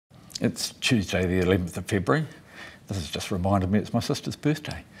It's Tuesday the 11th of February. This has just reminded me it's my sister's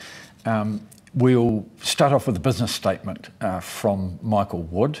birthday. We'll start off with a business statement from Michael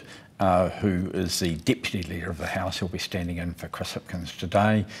Wood, who is the Deputy Leader of the House. He'll be standing in for Chris Hipkins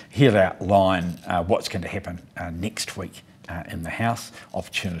today. He'll outline what's going to happen next week in the House,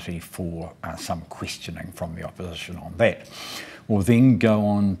 opportunity for some questioning from the opposition on that. We'll then go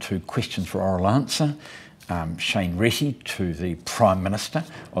on to questions for oral answer. Shane Retty to the Prime Minister,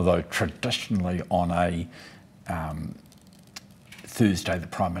 although traditionally on a Thursday the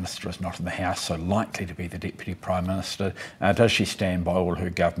Prime Minister is not in the House, so likely to be the Deputy Prime Minister. Does she stand by all her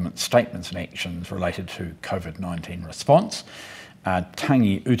government statements and actions related to COVID-19 response?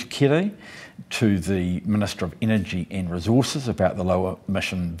 Tangi Utikere to the Minister of Energy and Resources about the Lower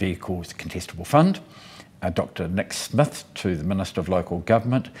Emission Vehicles Contestable Fund. Dr Nick Smith to the Minister of Local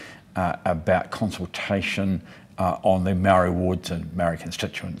Government about consultation on the Maori wards and Maori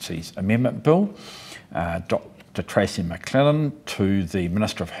constituencies amendment bill. Dr Tracy McClellan to the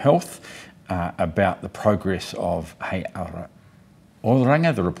Minister of Health about the progress of Hei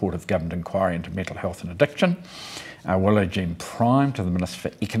Oranga, the report of government inquiry into mental health and addiction. Willow Jean Prime to the Minister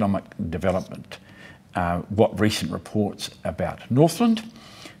for Economic Development, what recent reports about Northland.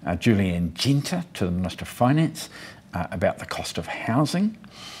 Julianne Genter to the Minister of Finance about the cost of housing.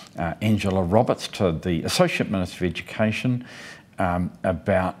 Angela Roberts to the Associate Minister of Education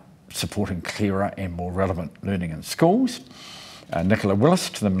about supporting clearer and more relevant learning in schools. Nicola Willis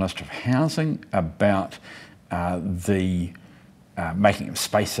to the Minister of Housing about the making of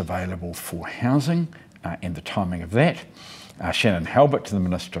space available for housing and the timing of that. Shannon Halbert to the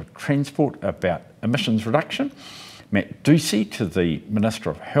Minister of Transport about emissions reduction. Matt Ducey to the Minister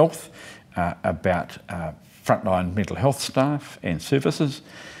of Health about frontline mental health staff and services.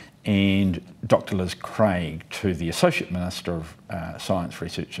 And Dr Liz Craig to the Associate Minister of Science,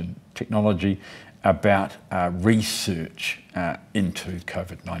 Research and Technology about research into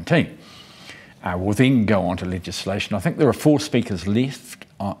COVID-19. We'll then go on to legislation. I think there are 4 speakers left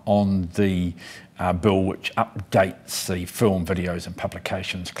on the bill which updates the film, videos and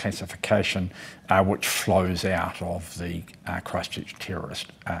publications classification which flows out of the Christchurch terrorist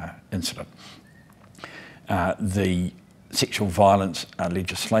incident. The Sexual Violence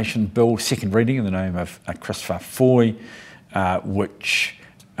Legislation Bill, second reading in the name of Chris Foy, which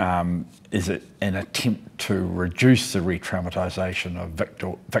is an attempt to reduce the re-traumatisation of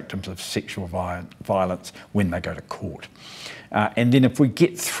victims of sexual violence when they go to court. And then if we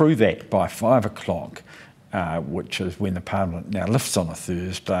get through that by 5 o'clock, which is when the Parliament now lifts on a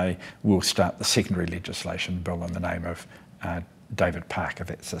Thursday, we'll start the secondary legislation bill in the name of David Parker.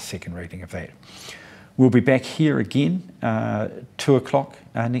 That's the second reading of that. We'll be back here again 2 o'clock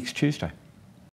next Tuesday.